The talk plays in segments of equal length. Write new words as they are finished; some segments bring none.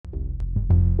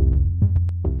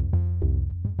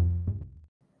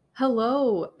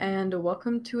Hello, and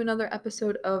welcome to another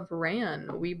episode of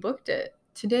Ran. We booked it.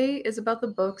 Today is about the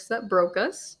books that broke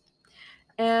us,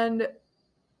 and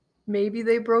maybe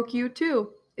they broke you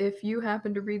too, if you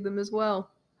happen to read them as well.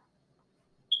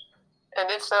 And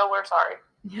if so, we're sorry.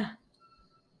 Yeah.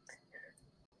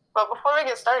 But before we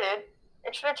get started,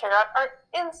 make sure to check out our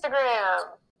Instagram,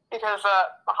 because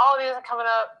the holidays are coming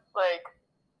up.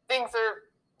 Things are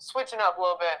switching up a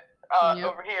little bit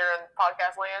over here in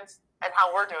podcast lands, and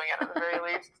how we're doing it at the very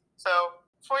least. So,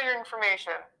 for your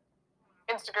information,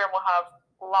 Instagram will have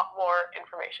a lot more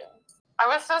information. I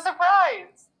was so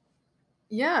surprised.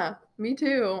 Yeah, me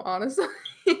too, honestly.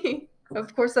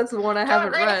 Of course, that's the one I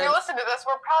haven't Green, read. if you listen to this,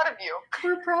 we're proud of you.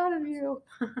 We're proud of you.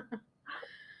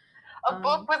 A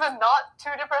book with a not too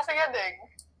depressing ending.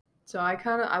 So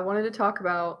I wanted to talk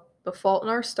about The Fault in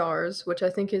Our Stars, which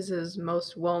I think is his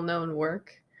most well-known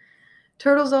work.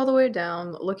 Turtles All the Way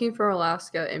Down, Looking for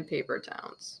Alaska, and Paper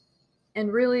Towns.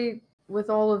 And really,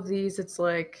 with all of these, it's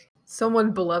like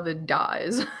someone beloved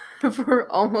dies for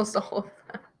almost all of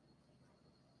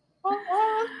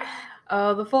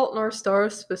them. The Fault in Our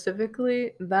Stars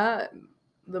specifically, the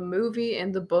movie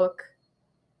and the book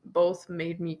both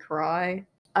made me cry.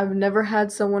 I've never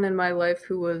had someone in my life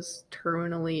who was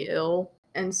terminally ill,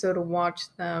 and so to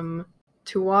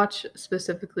watch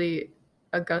specifically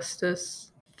Augustus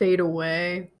fade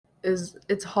away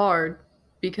it's hard,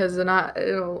 because it not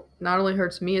only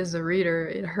hurts me as the reader,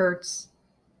 it hurts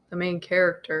the main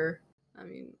character. I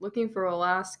mean, Looking for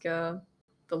Alaska,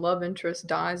 the love interest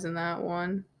dies in that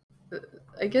one.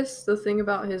 I guess the thing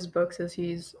about his books is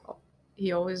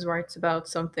he always writes about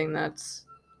something that's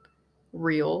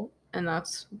real, and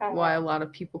that's why a lot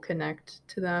of people connect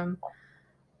to them.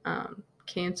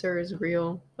 Cancer is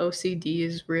real. OCD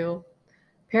is real.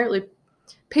 Apparently,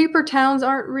 paper towns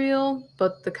aren't real,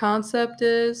 but the concept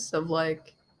is of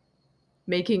like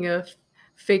making a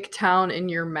fake town in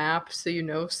your map so you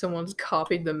know if someone's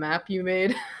copied the map you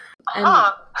made.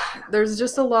 And there's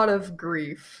just a lot of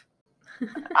grief.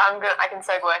 I can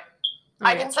segue.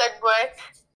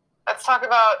 Let's talk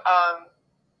about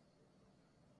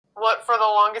what for the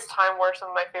longest time were some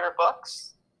of my favorite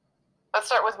books. Let's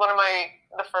start with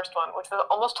the first one, which was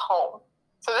Almost Home.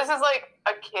 So this is like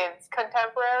a kid's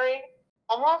contemporary.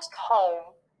 Almost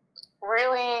Home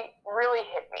really, really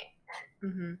hit me.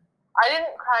 Mm-hmm. I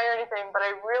didn't cry or anything, but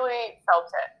I really felt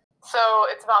it. So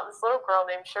it's about this little girl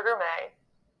named Sugar May,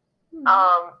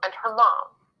 and her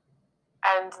mom.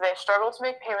 And they struggle to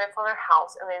make payments on their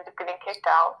house, and they end up getting kicked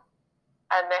out.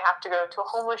 And they have to go to a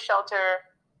homeless shelter.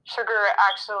 Sugar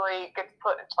actually gets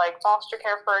put into foster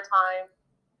care for a time,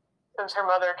 since her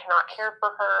mother cannot care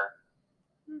for her.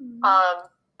 Mm-hmm.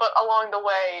 But along the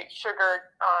way, Sugar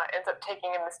ends up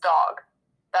taking in this dog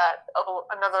that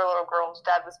another little girl's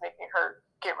dad was making her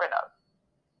get rid of.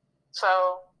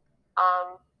 So,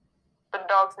 the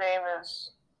dog's name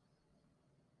is...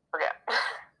 forget.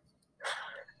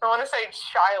 I want to say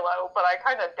Shiloh, but I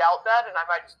kind of doubt that, and I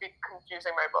might just be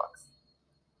confusing my books.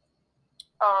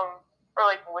 Or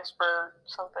Whisper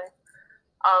something.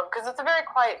 Because it's a very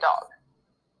quiet dog.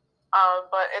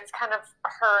 But it's kind of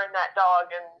her and that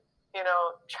dog and,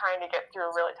 trying to get through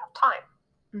a really tough time.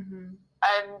 Mm-hmm.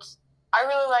 And I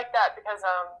really like that because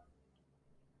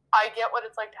I get what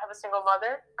it's like to have a single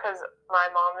mother, because my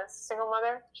mom is a single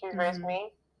mother. She's raised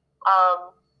me.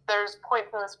 There's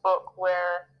points in this book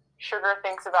where Sugar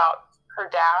thinks about her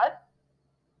dad,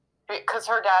 because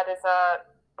her dad is a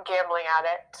gambling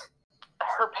addict.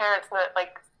 Her parents,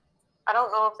 I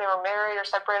don't know if they were married or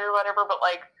separated or whatever, but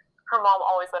her mom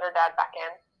always let her dad back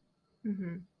in.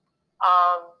 Mm-hmm.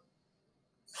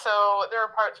 So there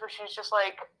are parts where she's just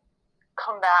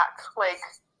come back,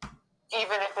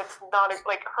 even if it's not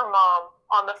her mom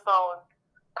on the phone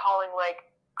calling,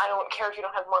 I don't care if you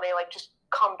don't have money, just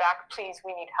come back, please,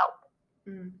 we need help.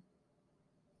 Mm.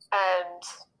 And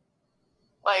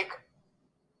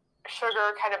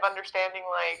Sugar kind of understanding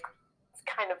it's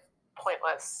kind of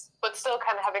pointless, but still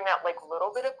kind of having that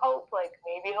little bit of hope,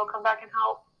 maybe he'll come back and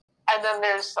help. And then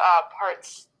there's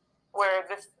parts where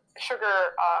this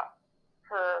Sugar,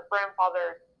 her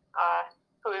grandfather,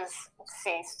 who is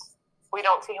deceased, we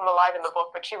don't see him alive in the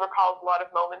book, but she recalls a lot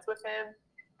of moments with him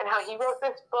and how he wrote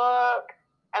this book,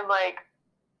 and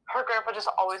her grandpa just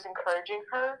always encouraging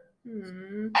her.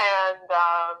 Mm-hmm. And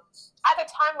at the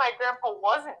time, my grandpa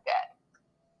wasn't dead.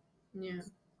 Yeah.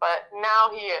 But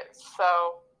now he is,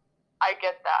 so I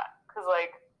get that, because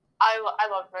I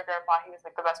loved my grandpa. He was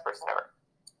the best person ever.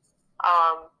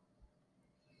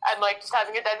 And just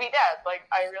having a deadbeat dad,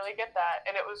 I really get that.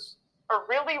 And it was a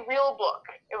really real book.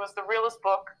 It was the realest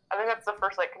book. I think that's the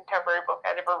first contemporary book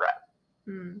I'd ever read.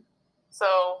 Mm.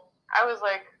 So I was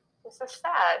this is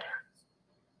sad.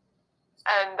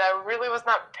 And I really was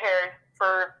not prepared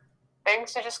for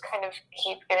things to just kind of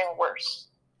keep getting worse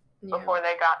before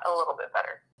they got a little bit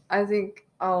better. I think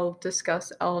I'll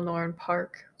discuss Eleanor and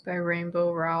Park by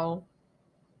Rainbow Rowell.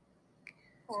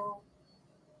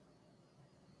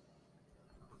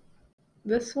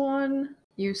 This one,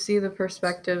 you see the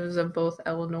perspectives of both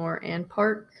Eleanor and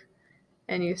Park,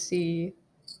 and you see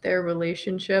their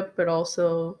relationship, but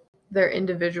also their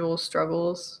individual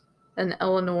struggles. And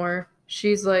Eleanor,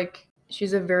 she's a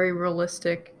very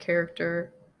realistic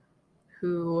character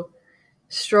who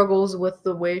struggles with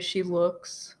the way she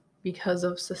looks because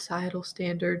of societal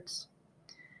standards.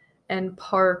 And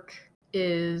Park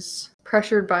is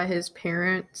pressured by his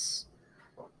parents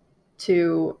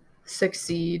to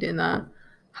succeed in the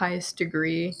highest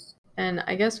degree. And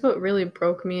I guess what really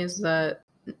broke me is that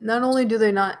not only do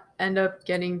they not end up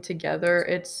getting together,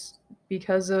 it's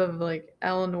because of like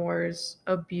Eleanor's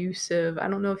abusive, I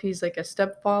don't know if he's like a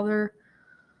stepfather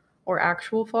or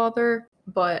actual father,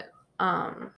 but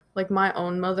like my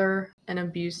own mother, an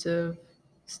abusive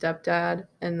stepdad,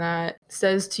 and that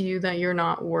says to you that you're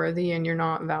not worthy and you're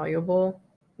not valuable.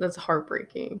 That's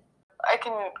heartbreaking. I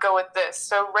can go with this.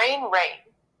 So Rain,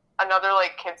 another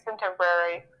like kids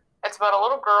contemporary. It's about a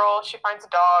little girl. She finds a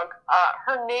dog.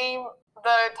 Her name,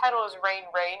 the title is Rain,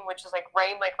 which is like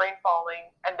rain falling,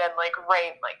 and then like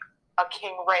rain, like a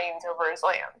king reigns over his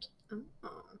land.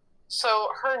 Mm-hmm. So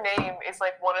her name is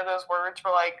like one of those words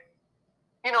for like,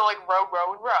 you know, like row,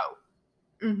 row, and row.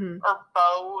 Mm-hmm. Or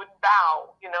bow and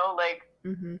bow, you know, like,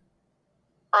 mm-hmm.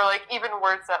 Or like even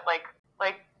words that like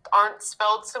aren't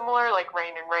spelled similar, like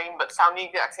rain and rain, but sound the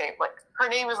exact same. Like her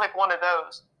name is like one of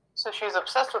those. So she's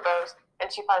obsessed with those,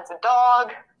 and she finds a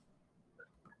dog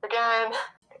again,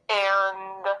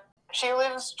 and she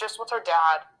lives just with her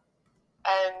dad,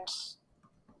 and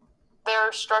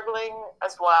they're struggling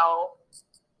as well.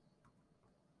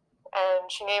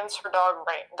 And she names her dog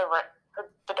Rain,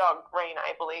 the dog Rain,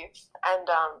 I believe. And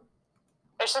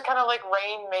it's just kind of like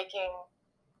Rain making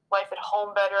life at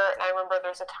home better. And I remember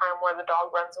there's a time where the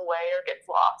dog runs away or gets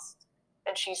lost,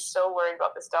 and she's so worried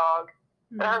about this dog.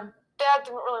 Mm-hmm. And her dad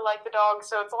didn't really like the dog,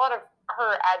 so it's a lot of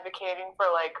her advocating for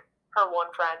like her one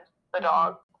friend, the mm-hmm.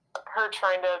 dog, her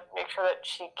trying to make sure that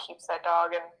she keeps that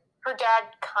dog, and her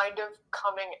dad kind of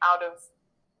coming out of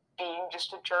being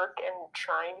just a jerk and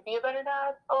trying to be a better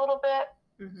dad a little bit.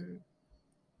 Mm-hmm.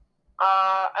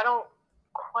 I don't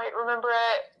quite remember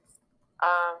it,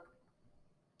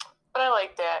 but I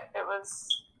liked it. It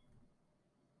was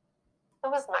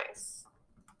nice.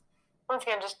 Once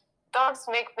again, just dogs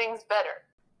make things better.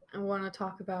 I want to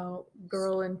talk about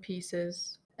Girl in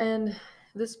Pieces. And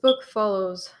this book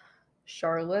follows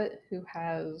Charlotte,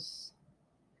 who's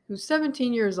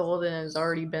 17 years old and has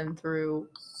already been through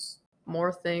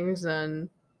more things than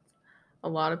a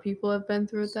lot of people have been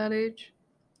through at that age.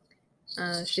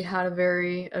 She had a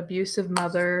very abusive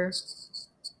mother.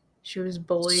 She was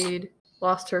bullied,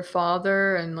 lost her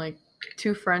father and like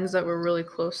 2 friends that were really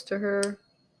close to her.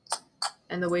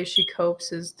 And the way she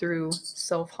copes is through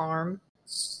self-harm.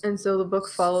 And so the book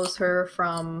follows her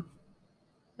from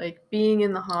like being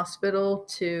in the hospital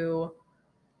to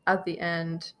at the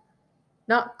end,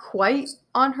 not quite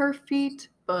on her feet,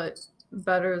 but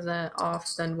better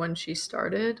off than when she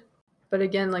started. But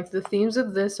again, like the themes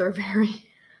of this are very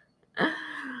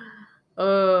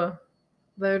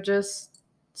they're just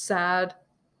sad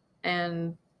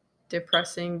and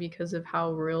depressing because of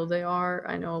how real they are.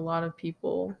 I know a lot of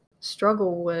people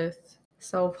struggle with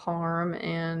self-harm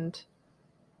and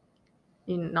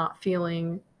not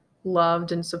feeling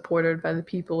loved and supported by the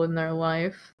people in their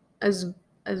life. As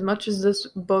much as this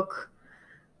book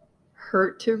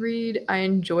hurt to read, I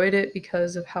enjoyed it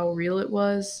because of how real it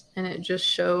was, and it just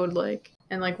showed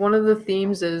one of the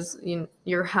themes is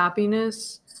your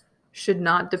happiness should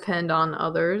not depend on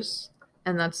others,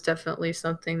 and that's definitely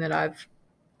something that I've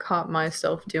caught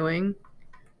myself doing,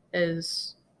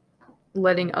 is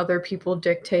letting other people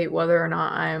dictate whether or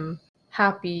not I'm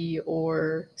happy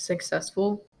or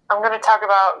successful. I'm going to talk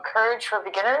about Courage for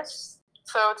Beginners.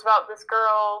 So it's about this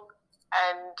girl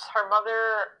and her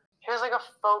mother. She has like a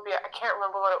phobia. I can't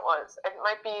remember what it was. It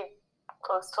might be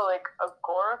close to like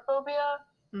agoraphobia.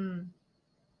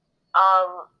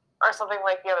 Or something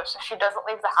like the other. So she doesn't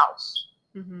leave the house.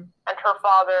 Mm-hmm. And her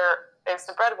father is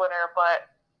the breadwinner, but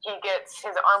he gets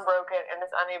his arm broken and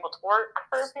is unable to work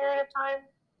for a period of time.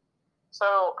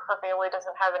 So her family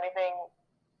doesn't have anything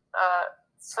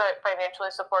financially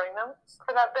supporting them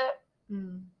for that bit.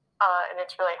 Mm. And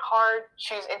it's really hard.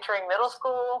 She's entering middle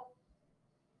school.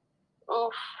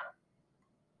 Oof.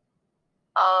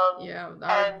 Yeah,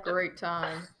 that was a great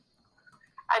time.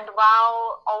 And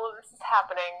while all of this is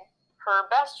happening, her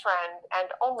best friend and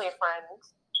only friend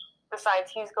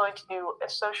decides he's going to do a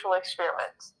social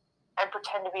experiment and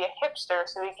pretend to be a hipster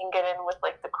so he can get in with,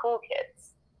 like, the cool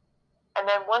kids. And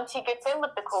then once he gets in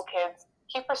with the cool kids,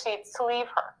 he proceeds to leave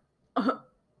her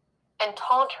and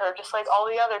taunt her just like all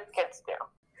the other kids do.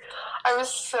 I was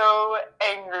so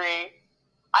angry.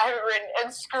 I have it written,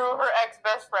 and screw her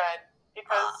ex-best friend,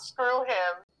 because screw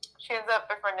him. She ends up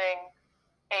befriending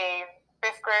a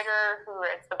 5th grader who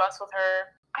rides the bus with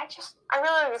her. I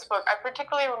really like this book. I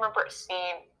particularly remember a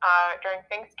scene during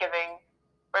Thanksgiving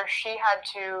where she had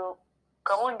to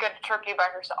go and get a turkey by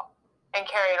herself and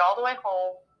carry it all the way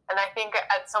home. And I think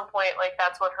at some point, like,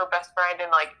 that's when her best friend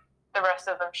and, like, the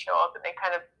rest of them show up and they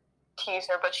kind of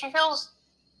tease her. But she feels,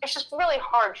 it's just really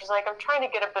hard. She's like, I'm trying to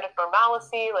get a bit of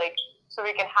normalcy, like, so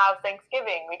we can have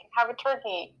Thanksgiving, we can have a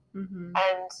turkey. Mm-hmm.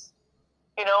 And,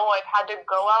 you know, I've had to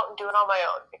go out and do it on my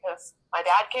own because my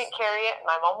dad can't carry it and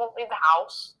my mom won't leave the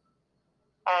house.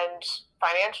 And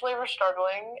financially we're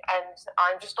struggling and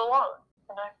I'm just alone.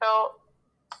 And I felt,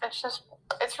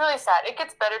 it's really sad. It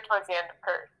gets better towards the end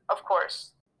of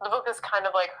course. The book is kind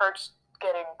of like her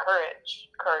getting courage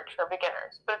for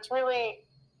beginners. But it's really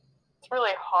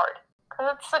hard.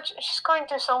 Because she's going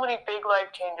through so many big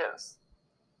life changes.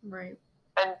 Right.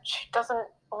 And she doesn't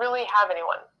really have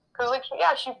anyone. Because, like,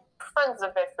 yeah, she befriends a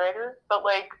 5th grader, but,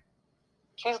 like,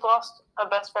 she's lost a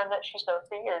best friend that she's known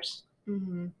for years.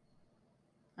 Mm-hmm.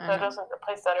 That doesn't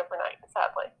replace that overnight,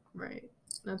 sadly. Right.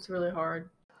 That's really hard.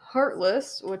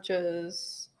 Heartless, which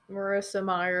is Marissa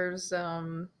Meyer's,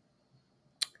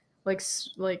 like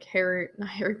not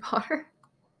Harry Potter.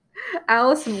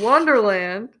 Alice in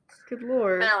Wonderland. Good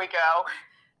lord. There we go.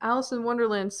 Alice in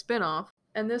Wonderland spinoff.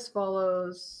 And this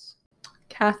follows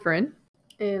Catherine.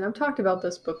 And I've talked about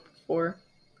this book before.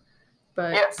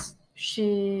 But yes.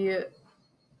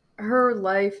 Her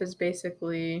life is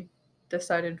basically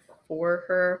decided for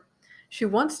her. She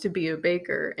wants to be a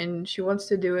baker, and she wants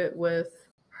to do it with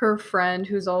her friend,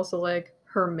 who's also like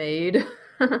her maid.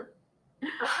 Her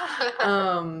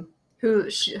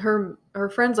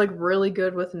friend's like really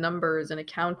good with numbers and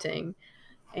accounting,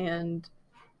 and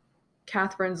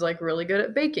Catherine's like really good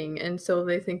at baking, and so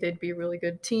they think they'd be a really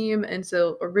good team. And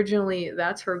so originally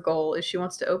that's her goal, is she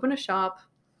wants to open a shop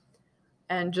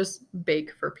and just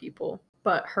bake for people.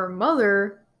 But her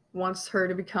mother wants her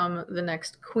to become the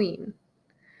next queen.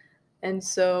 And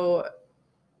so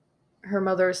her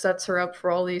mother sets her up for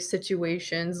all these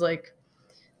situations. Like,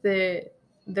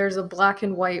 there's a black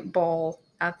and white ball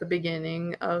at the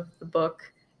beginning of the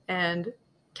book, and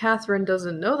Catherine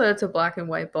doesn't know that it's a black and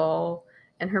white ball,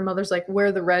 and her mother's like,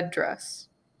 wear the red dress.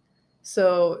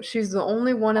 So she's the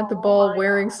only one at the ball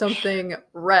wearing something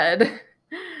red.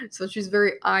 So she's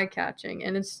very eye-catching,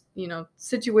 and it's, you know,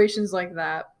 situations like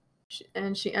that.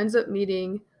 And she ends up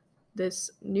meeting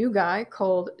this new guy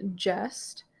called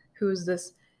Jest, who's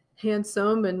this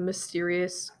handsome and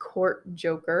mysterious court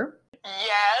joker.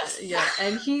 Yes. Yeah,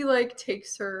 and he, like,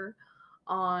 takes her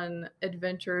on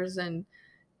adventures, and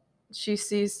she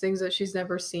sees things that she's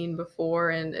never seen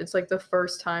before, and it's, like, the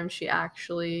first time she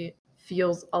actually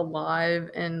feels alive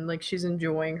and, like, she's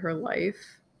enjoying her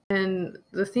life. And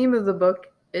the theme of the book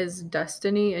is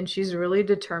destiny, and she's really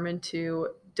determined to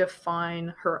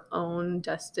define her own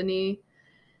destiny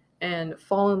and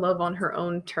fall in love on her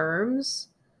own terms.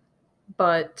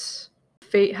 But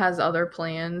fate has other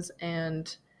plans,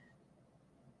 and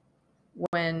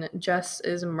when Jess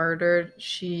is murdered,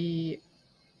 she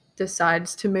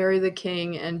decides to marry the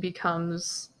king and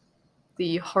becomes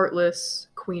the heartless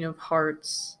Queen of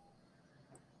Hearts.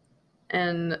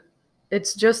 And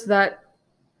it's just that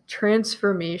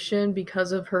transformation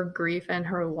because of her grief and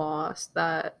her loss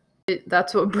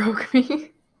that's what broke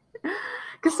me.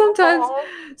 Because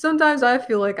sometimes I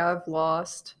feel like I've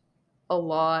lost a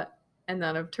lot and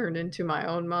then I've turned into my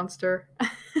own monster.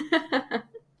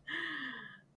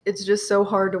 It's just so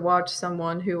hard to watch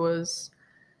someone who was,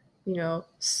 you know,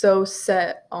 so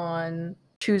set on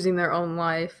choosing their own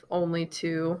life only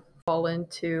to fall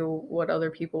into what other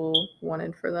people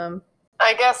wanted for them.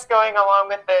 I guess going along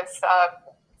with this,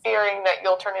 fearing that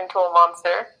you'll turn into a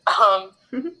monster,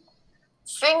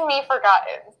 Sing Me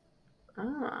Forgotten.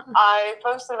 I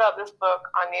posted about this book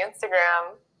on the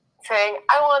Instagram saying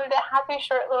I wanted a happy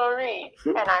short little read,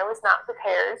 and I was not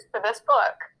prepared for this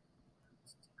book.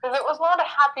 Because it was not a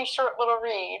happy short little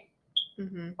read.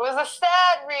 Mm-hmm. It was a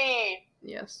sad read.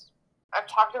 Yes. I've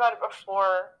talked about it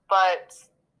before, but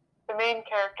the main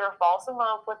character falls in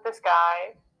love with this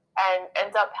guy and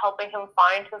ends up helping him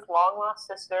find his long-lost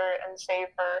sister and save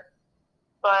her.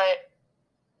 But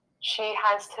she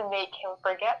has to make him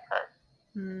forget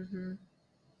her. Mm-hmm.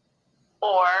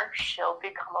 or she'll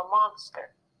become a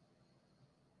monster.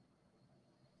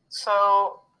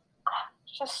 So,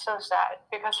 it's just so sad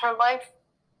because her life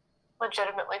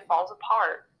legitimately falls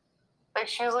apart. Like,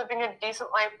 she was living a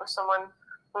decent life with someone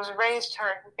who's raised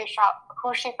her,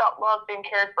 who she felt loved and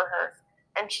cared for her.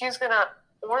 And she's gonna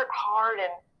work hard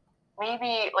and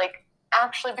maybe, like,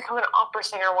 actually become an opera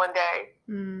singer one day.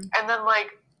 And then,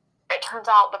 like, it turns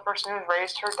out the person who's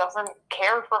raised her doesn't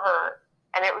care for her.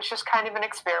 And it was just kind of an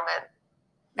experiment.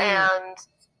 And,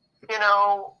 you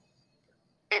know,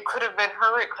 it could have been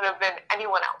her, it could have been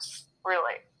anyone else,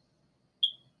 really.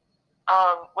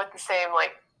 With the same,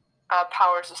 like,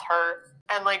 powers as her.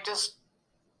 And, like, just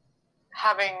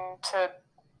having to,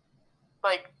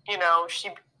 like, you know, she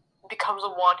becomes a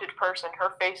wanted person.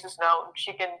 Her face is known.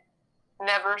 She can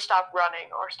never stop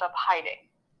running or stop hiding.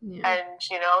 Yeah. And,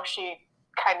 you know, she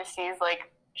kind of sees,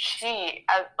 like, she,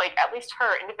 as, like, at least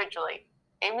her individually,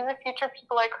 maybe in the future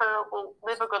people like her will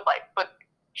live a good life, but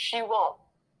she won't.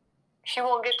 She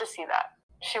won't get to see that.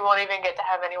 She won't even get to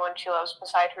have anyone she loves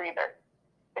beside her either,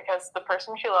 because the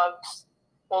person she loves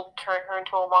will turn her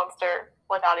into a monster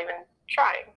without even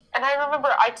trying. And I remember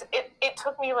it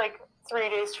took me like 3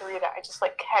 days to read it. I just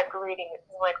like kept reading it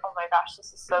and like, oh my gosh,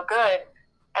 this is so good.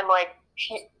 And like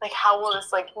how will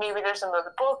this, like, maybe there's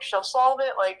another book, she'll solve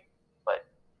it, like, but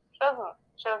she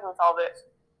doesn't solve it.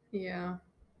 Yeah.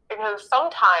 Because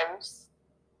sometimes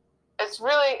it's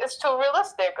too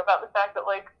realistic about the fact that,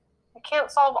 like, you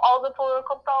can't solve all the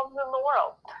political problems in the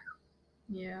world.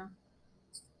 Yeah.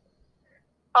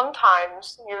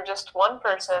 Sometimes you're just one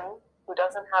person who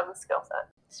doesn't have the skill set.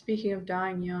 Speaking of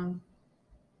dying young.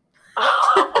 No,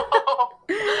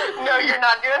 you're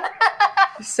not doing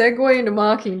that. Segue into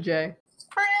Mockingjay.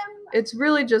 Prim. It's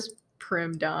really just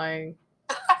Prim dying.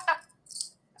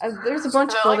 There's a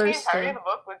bunch of other stuff. The entirety of the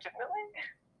book, legitimately?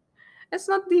 It's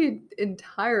not the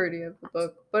entirety of the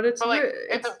book, but it's like,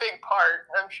 it's a big part,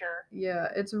 I'm sure. Yeah,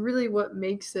 it's really what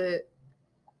makes it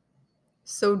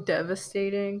so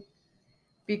devastating,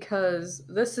 because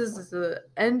this is the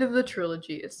end of the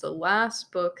trilogy. It's the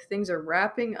last book. Things are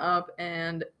wrapping up,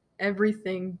 and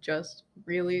everything just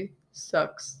really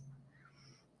sucks.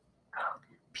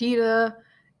 Peeta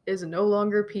is no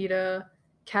longer Peeta.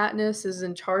 Katniss is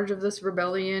in charge of this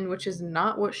rebellion, which is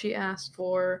not what she asked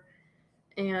for.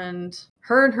 And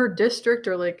her district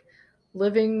are like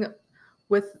living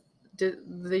with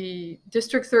the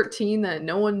District 13 that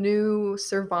no one knew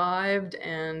survived,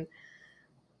 and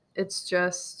it's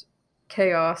just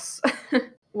chaos.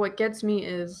 What gets me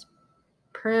is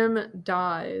Prim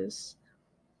dies,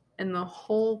 and the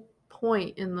whole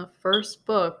point in the first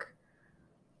book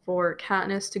for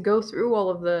Katniss to go through all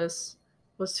of this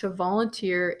was to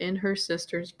volunteer in her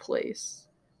sister's place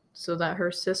so that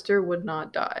her sister would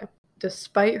not die.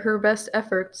 Despite her best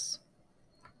efforts,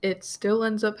 it still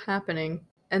ends up happening.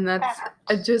 And that's,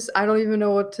 I don't even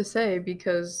know what to say,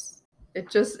 because it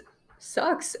just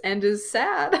sucks and is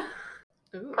sad.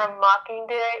 Ooh. From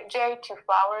Mockingjay to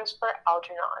Flowers for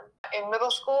Algernon. In middle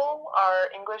school,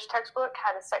 our English textbook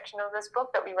had a section of this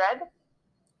book that we read.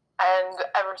 And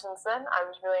ever since then, I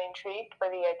was really intrigued by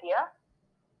the idea.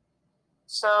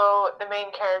 So the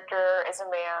main character is a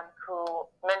man who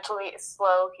mentally is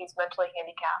slow. He's mentally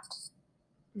handicapped.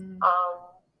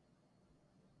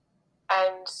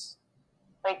 And,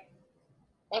 like,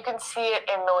 you can see it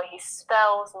in the way he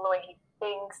spells, and the way he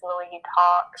thinks, and the way he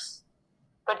talks.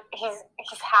 But he's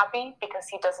happy because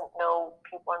he doesn't know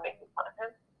people are making fun of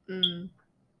him.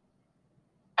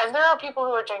 And there are people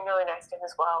who are genuinely nice to him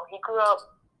as well. He grew up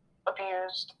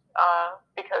abused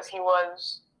because he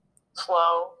was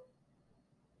slow.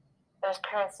 And his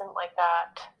parents didn't like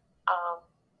that.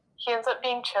 He ends up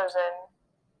being chosen,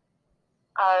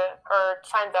 or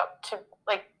signs up to,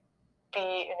 like, be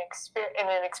in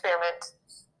an experiment.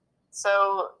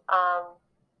 So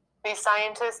these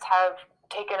scientists have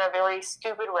taken a very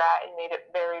stupid rat and made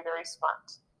it very, very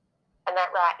smart. And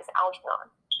that rat is Algernon.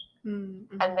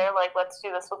 And they're like, let's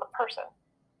do this with a person.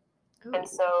 Ooh. And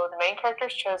so the main character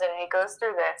is chosen, and he goes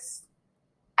through this,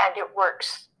 and it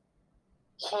works.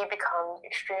 He becomes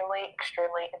extremely,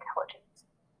 extremely intelligent.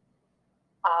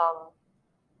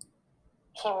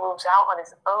 He moves out on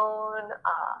his own.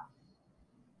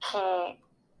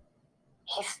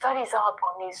 He studies up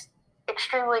on these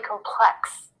extremely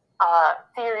complex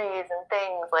theories and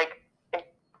things, like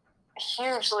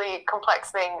hugely complex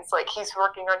things. Like, he's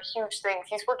working on huge things.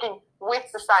 He's working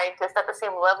with the scientists at the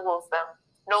same level as them.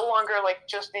 No longer, like,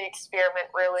 just the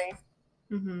experiment, really.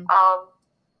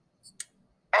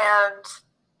 And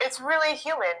it's really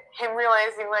human, him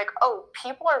realizing, like, oh,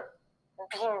 people are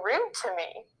being rude to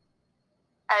me.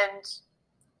 And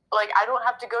like, I don't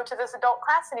have to go to this adult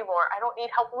class anymore. I don't need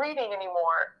help reading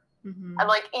anymore. Mm-hmm. And,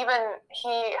 like, even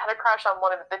he had a crush on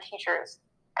one of the teachers,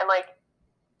 and, like,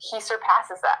 he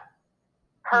surpasses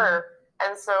her.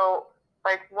 And so,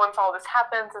 like, once all this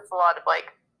happens, it's a lot of,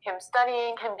 like, him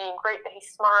studying, him being great, that he's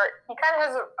smart. He kind of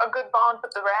has a good bond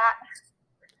with the rat.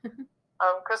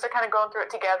 Because they're kind of going through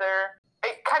it together.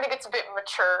 It kind of gets a bit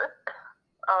mature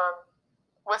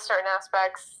with certain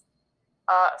aspects.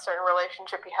 A certain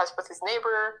relationship he has with his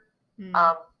neighbor.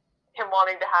 Him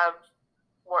wanting to have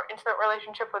more intimate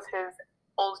relationship with his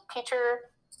old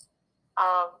teacher.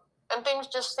 And things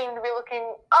just seem to be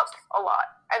looking up a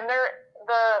lot. And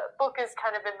the book is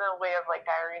kind of in the way of, like,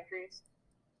 diary entries.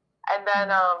 And then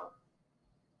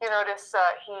you notice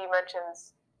he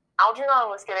mentions Algernon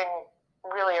was getting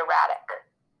really erratic.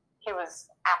 He was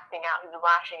acting out. He was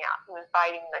lashing out. He was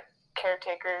biting the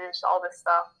caretakers, all this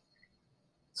stuff.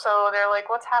 So they're like,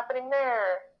 what's happening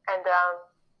there? And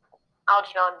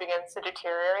Algernon begins to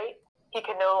deteriorate. He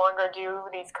can no longer do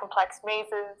these complex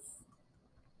mazes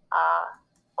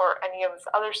or any of this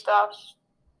other stuff.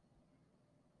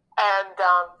 And,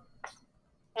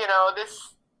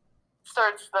 this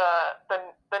starts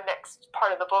the next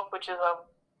part of the book, which is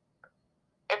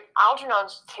if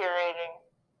Algernon's deteriorating,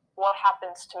 what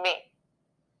happens to me,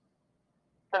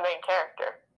 the main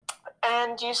character?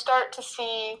 And you start to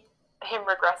see him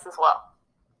regress as well.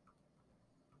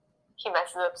 He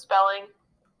messes up spelling.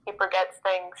 He forgets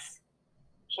things.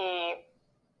 He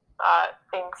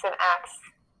thinks and acts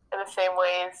in the same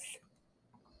ways.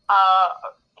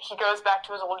 He goes back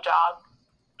to his old job.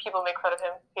 People make fun of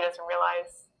him. He doesn't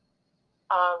realize.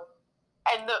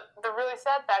 And the really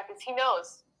sad fact is he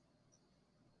knows.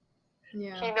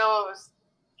 Yeah. He knows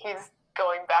he's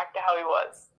going back to how he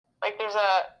was. Like,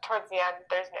 towards the end,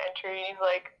 there's an entry, and he's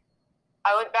like,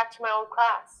 I went back to my old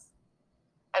class,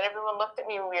 and everyone looked at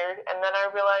me weird, and then I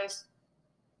realized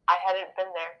I hadn't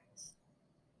been there.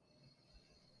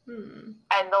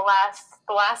 And the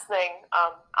last thing,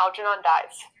 Algernon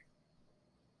dies.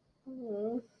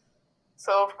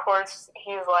 So, of course,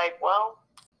 he's like, well,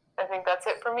 I think that's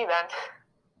it for me then.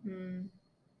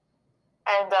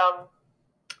 And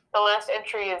the last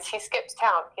entry is he skips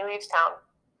town. He leaves town.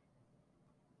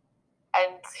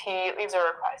 And he leaves a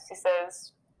request. He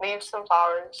says, leave some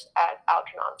flowers at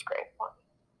Algernon's grave for me.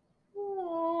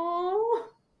 Aww.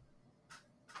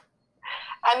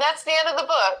 And that's the end of the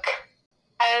book.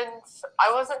 And I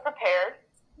wasn't prepared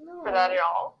for that at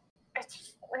all.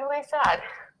 It's really sad.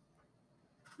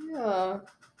 Yeah.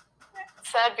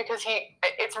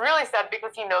 It's really sad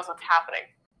because he knows what's happening.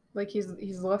 Like,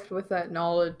 he's left with that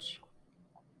knowledge.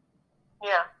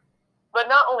 Yeah. But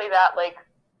not only that, like,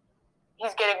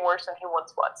 he's getting worse than he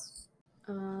once was.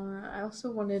 I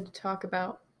also wanted to talk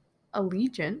about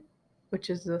Allegiant, which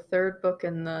is the third book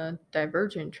in the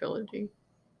Divergent trilogy.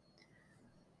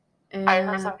 And I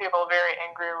heard some people very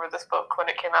angry with this book when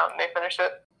it came out and they finished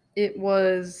it. It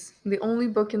was the only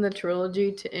book in the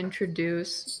trilogy to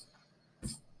introduce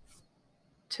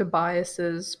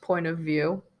Tobias's point of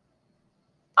view.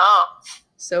 Oh.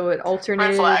 So it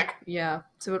alternated. Red flag. Yeah.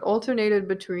 So it alternated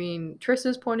between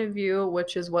Triss's point of view,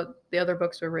 which is what the other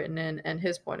books were written in, and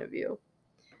his point of view.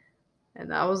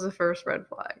 And that was the first red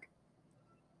flag.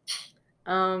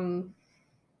 And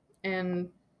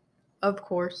of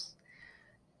course,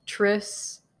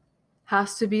 Triss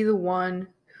has to be the one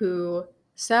who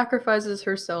sacrifices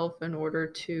herself in order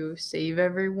to save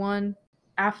everyone.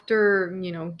 After,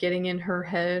 getting in her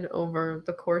head over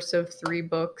the course of 3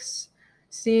 books,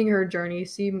 seeing her journey,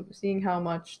 seeing how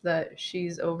much that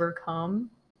she's overcome,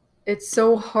 it's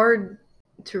so hard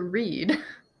to read.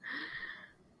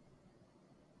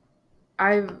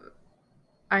 I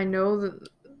know that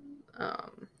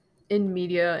in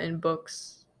media and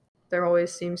books, there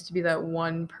always seems to be that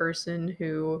one person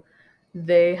who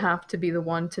they have to be the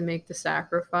one to make the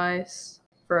sacrifice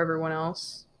for everyone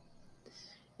else.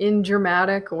 In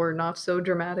dramatic or not so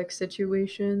dramatic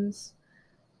situations.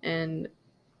 And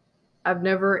I've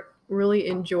never really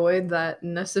enjoyed that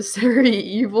necessary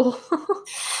evil.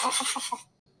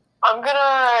 I'm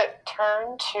gonna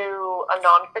turn to a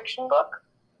nonfiction book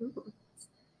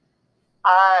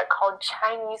called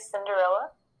Chinese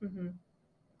Cinderella. Mm-hmm.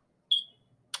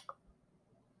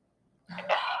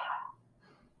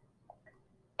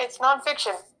 It's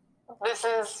nonfiction. This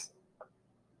is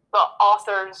the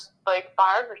author's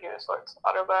biography of sorts,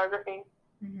 autobiography.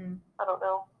 Mm-hmm. I don't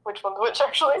know which one's which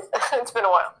actually. It's been a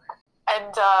while.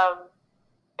 And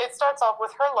it starts off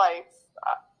with her life,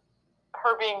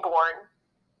 her being born.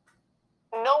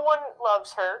 No one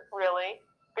loves her, really,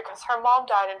 because her mom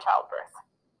died in childbirth.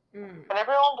 And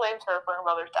everyone blames her for her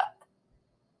mother's death.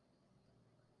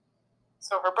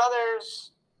 So her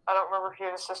brothers, I don't remember if he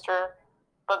had a sister,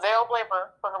 but they all blame her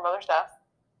for her mother's death,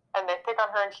 and they pick on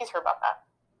her and tease her about that.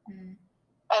 Mm.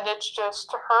 And it's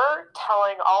just her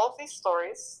telling all of these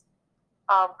stories.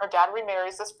 Her dad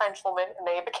remarries this French woman, and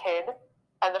they have a kid,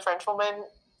 and the French woman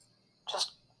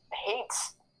just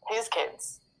hates his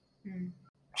kids. Mm.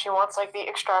 She wants, like, the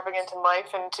extravagant in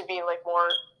life and to be, like, more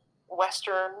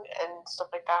Western and stuff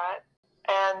like that.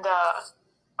 And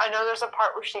I know there's a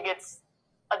part where she gets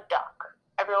a duck.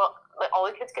 Everyone, like, all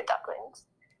the kids get ducklings,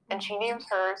 and she names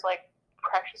hers, like,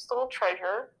 Precious Little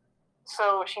Treasure.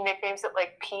 So she nicknames it,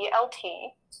 like,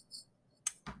 PLT.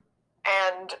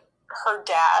 And her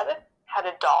dad had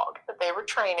a dog that they were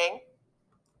training.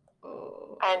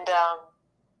 Oh. And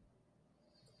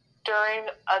during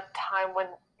a time when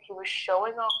he was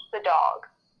showing off the dog,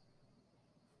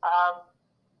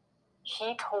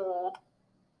 he told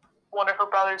one of her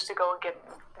brothers to go and get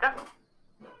the duckling.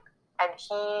 And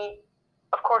he,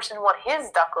 of course, didn't want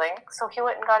his duckling, so he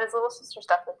went and got his little sister's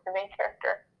duckling, the main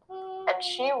character. And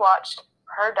she watched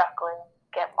her duckling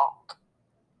get mauled.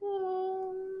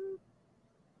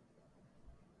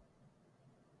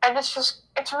 And it's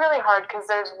really hard because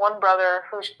there's one brother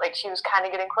who, like, she was kind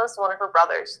of getting close to one of her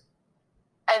brothers.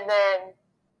 And then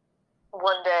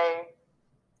one day,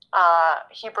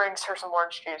 he brings her some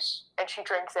orange juice, and she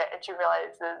drinks it, and she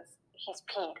realizes he's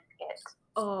peed in it.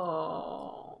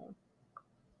 Oh.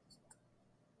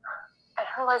 And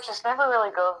her life just never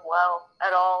really goes well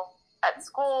at all. At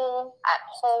school, at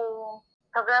home.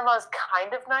 Her grandma's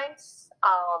kind of nice,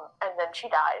 and then she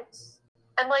dies.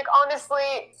 And, like,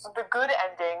 honestly, the good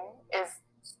ending is,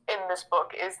 in this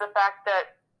book, is the fact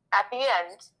that at the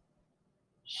end,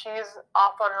 she's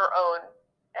off on her own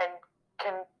and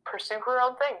can pursue her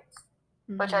own thing,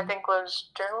 which I think was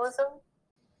journalism.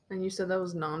 And you said that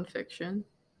was nonfiction?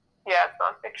 Yeah, it's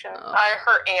nonfiction. Oh.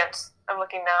 Her aunt, I'm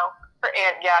looking now. Her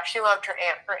aunt, yeah, she loved her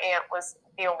aunt. Her aunt was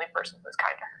the only person who was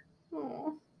kind to her.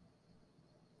 Aww.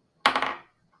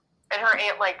 And her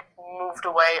aunt, like, moved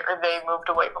away, or they moved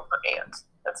away from her aunt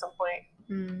at some point.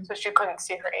 So she couldn't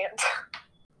see her aunt.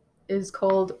 Is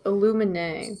called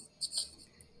Illuminae.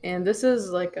 And this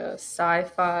is like a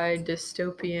sci-fi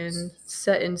dystopian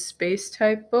set in space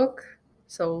type book.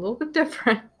 So a little bit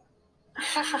different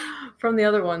from the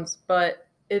other ones. But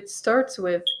it starts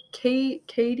with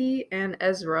Katie and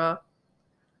Ezra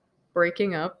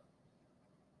breaking up.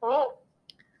 Oh.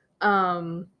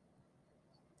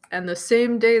 And the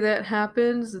same day that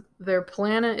happens, their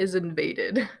planet is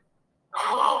invaded.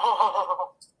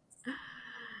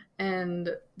 And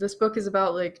this book is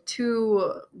about, like,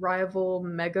 two rival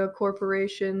mega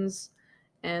corporations,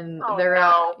 and they're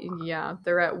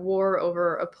at war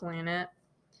over a planet.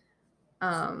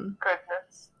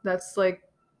 Goodness. That's, like,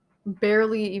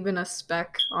 barely even a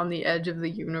speck on the edge of the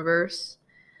universe.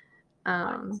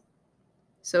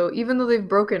 So even though they've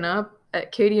broken up,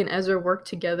 Katie and Ezra work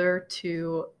together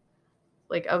to,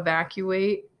 like,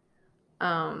 evacuate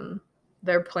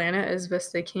their planet as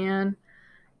best they can.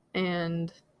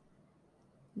 And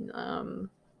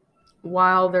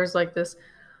while there's, like, this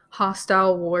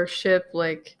hostile warship,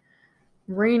 like,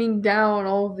 raining down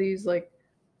all of these, like,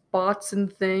 bots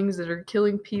and things that are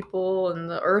killing people, and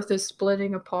the earth is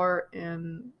splitting apart,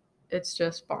 and it's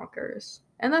just bonkers.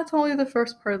 And that's only the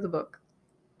first part of the book.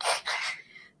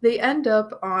 They end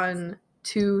up on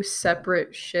two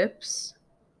separate ships.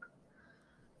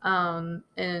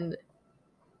 And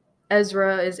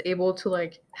Ezra is able to,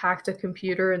 like, hack the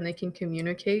computer, and they can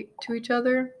communicate to each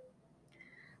other.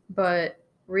 But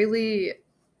really,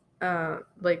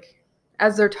 like,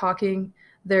 as they're talking,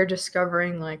 they're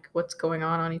discovering, like, what's going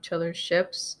on each other's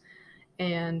ships.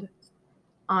 And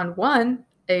on one,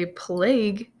 a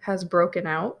plague has broken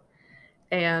out,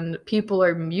 and people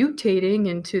are mutating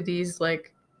into these,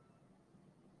 like,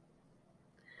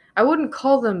 I wouldn't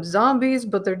call them zombies,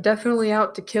 but they're definitely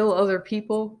out to kill other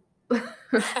people.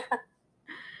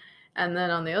 And then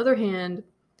on the other hand,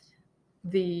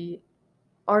 the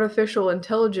artificial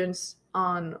intelligence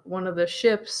on one of the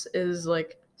ships is,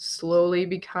 like, slowly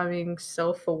becoming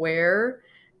self-aware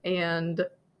and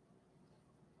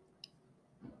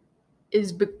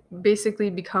is basically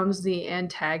becomes the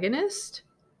antagonist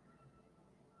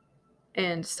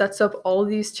and sets up all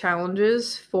these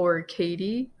challenges for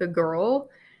Katie, the girl,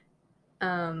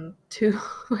 to,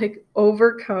 like,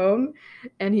 overcome.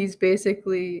 And he's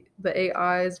basically, the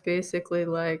AI is basically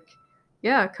like,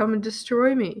 yeah, come and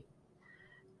destroy me.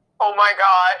 Oh my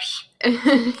gosh.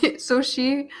 And so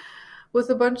she,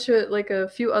 with a bunch of, like, a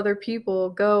few other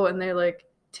people, go and they, like,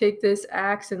 take this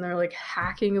axe and they're, like,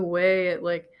 hacking away at,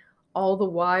 like, all the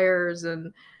wires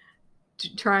and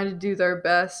trying to do their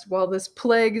best while this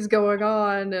plague is going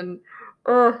on. And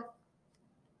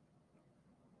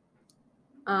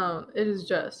It is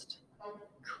just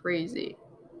crazy.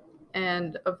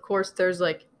 And of course, there's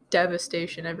like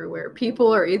devastation everywhere.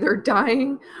 People are either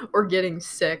dying or getting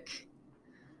sick.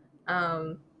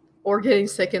 Or getting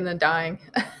sick and then dying.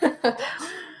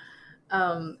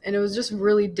 And it was just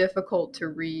really difficult to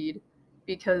read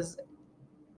because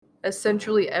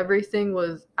essentially everything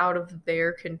was out of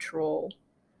their control.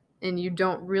 And you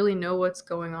don't really know what's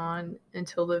going on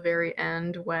until the very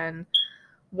end when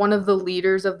one of the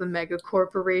leaders of the mega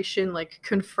corporation like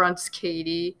confronts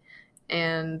Katie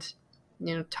and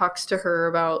talks to her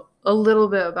about a little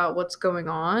bit about what's going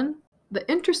on. The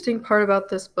interesting part about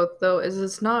this book though is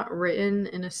it's not written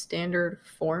in a standard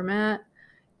format.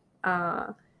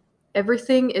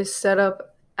 Everything is set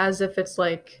up as if it's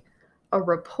like a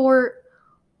report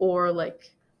or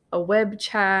like a web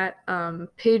chat.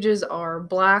 Pages are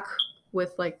black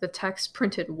with like the text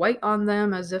printed white on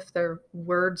them as if they're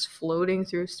words floating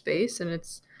through space, and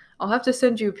I'll have to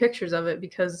send you pictures of it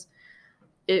because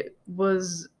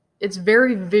it's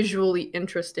very visually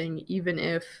interesting, even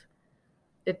if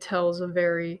it tells a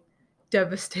very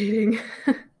devastating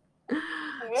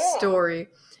story.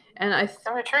 And I'm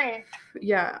intrigued.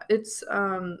 Yeah, it's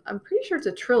I'm pretty sure it's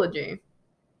a trilogy.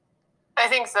 I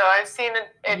think so. I've seen it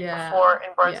before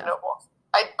in Barnes & Noble.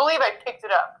 I believe I picked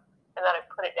it up and then I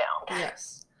put it down.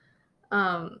 Yes.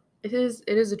 It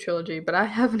is a trilogy, but I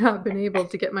have not been able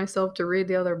to get myself to read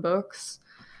the other books.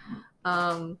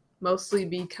 Mostly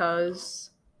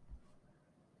because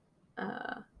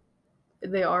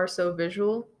they are so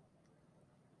visual.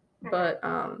 But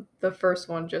the first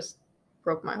one just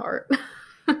broke my heart.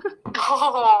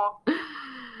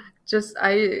 Just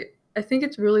I think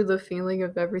it's really the feeling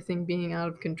of everything being out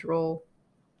of control,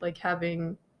 like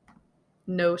having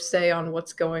no say on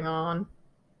what's going on.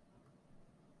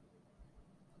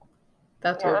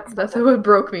 That's what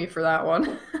broke me for that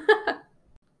one.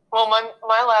 Well,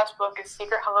 my last book is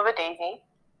Secret Hum of a Daisy.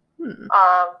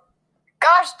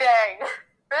 Gosh dang,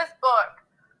 this book.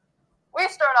 We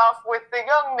start off with the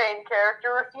young main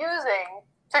character refusing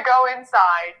to go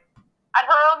inside at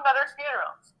her own mother's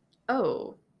funeral.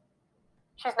 Oh.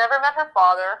 She's never met her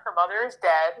father. Her mother is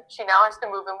dead. She now has to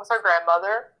move in with her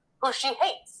grandmother, who she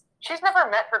hates. She's never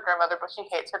met her grandmother, but she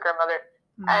hates her grandmother.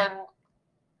 And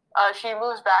she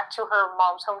moves back to her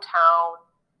mom's hometown,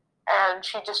 and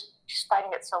she's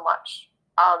fighting it so much.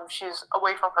 She's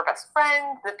away from her best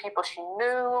friend, the people she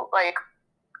knew,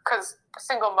 because a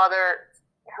single mother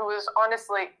who was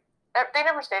honestly, they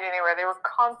never stayed anywhere. They were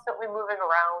constantly moving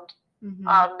around.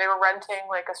 They were renting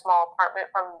a small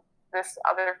apartment from this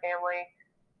other family,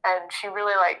 and she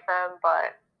really liked them,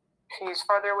 but she's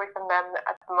farther away from them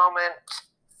at the moment.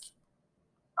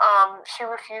 She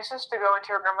refuses to go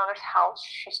into her grandmother's house.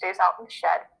 She stays out in the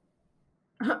shed.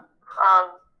 And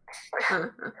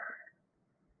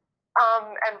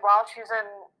while she's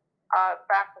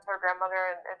back with her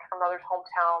grandmother in her mother's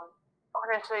hometown,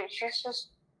 honestly, she's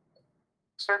just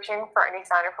searching for any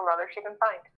sign of her mother she can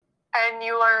find. And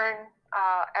you learn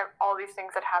all these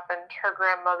things that happened. Her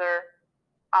grandmother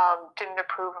didn't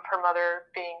approve of her mother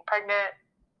being pregnant,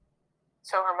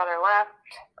 so her mother left.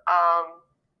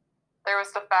 There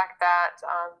was the fact that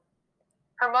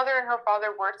her mother and her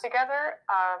father were together,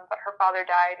 but her father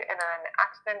died in an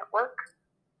accident at work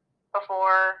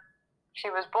before she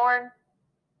was born,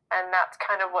 and that's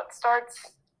kind of what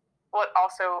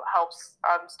also helps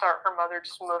start her mother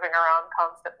just moving around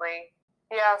constantly.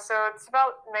 Yeah, so it's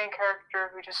about the main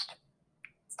character who just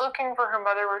is looking for her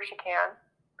mother where she can,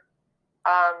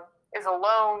 is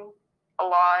alone a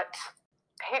lot,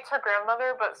 hates her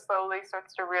grandmother, but slowly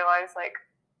starts to realize that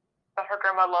her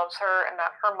grandma loves her and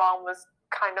that her mom was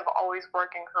kind of always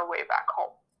working her way back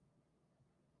home,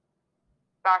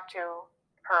 back to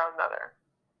her own mother.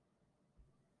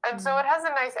 And so it has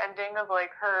a nice ending of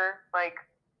her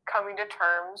coming to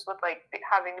terms with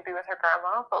having to be with her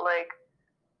grandma, but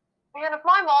man, if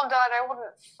my mom died, I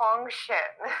wouldn't function.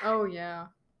 Oh yeah.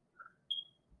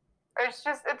 It's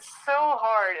so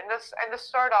hard, and to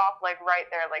start off right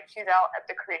there, she's out at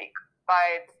the creek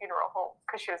by the funeral home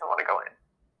because she doesn't want to go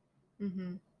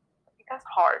in. That's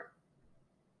hard,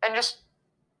 and it's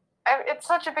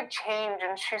such a big change,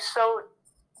 and she's so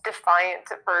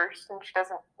defiant at first, and she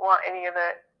doesn't want any of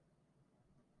it.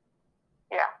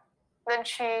 Yeah, then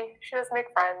she does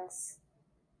make friends.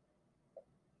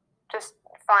 Just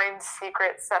finds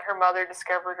secrets that her mother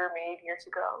discovered or made years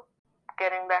ago.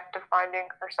 Getting back to finding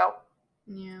herself.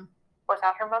 Yeah.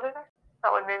 Without her mother there.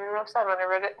 That one made me real sad when I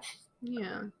read it.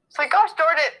 Yeah. It's gosh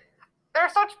darn it! They're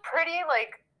such pretty,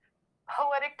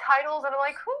 poetic titles, and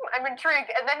I'm I'm intrigued.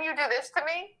 And then you do this to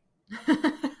me?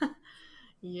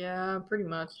 Yeah, pretty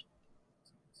much.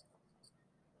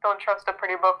 Don't trust a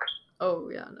pretty book. Oh,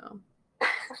 yeah, no.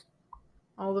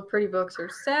 All the pretty books are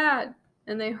sad,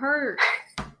 and they hurt.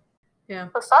 Yeah.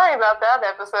 So sorry about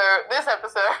this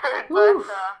episode, but Oof.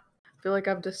 I feel like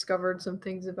I've discovered some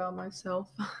things about myself.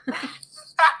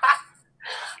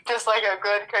 just like a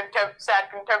good sad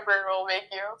contemporary will make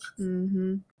you.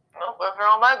 Mm-hmm. Well, those are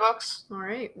all my books. All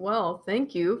right. Well,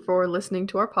 thank you for listening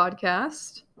to our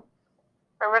podcast.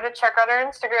 Remember to check out our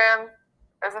Instagram.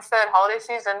 As I said, holiday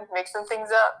season, make some things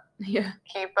up. Yeah.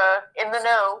 Keep in the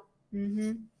know.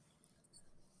 Mm-hmm.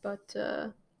 But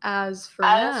as for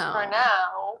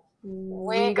now,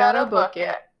 we gotta book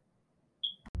it.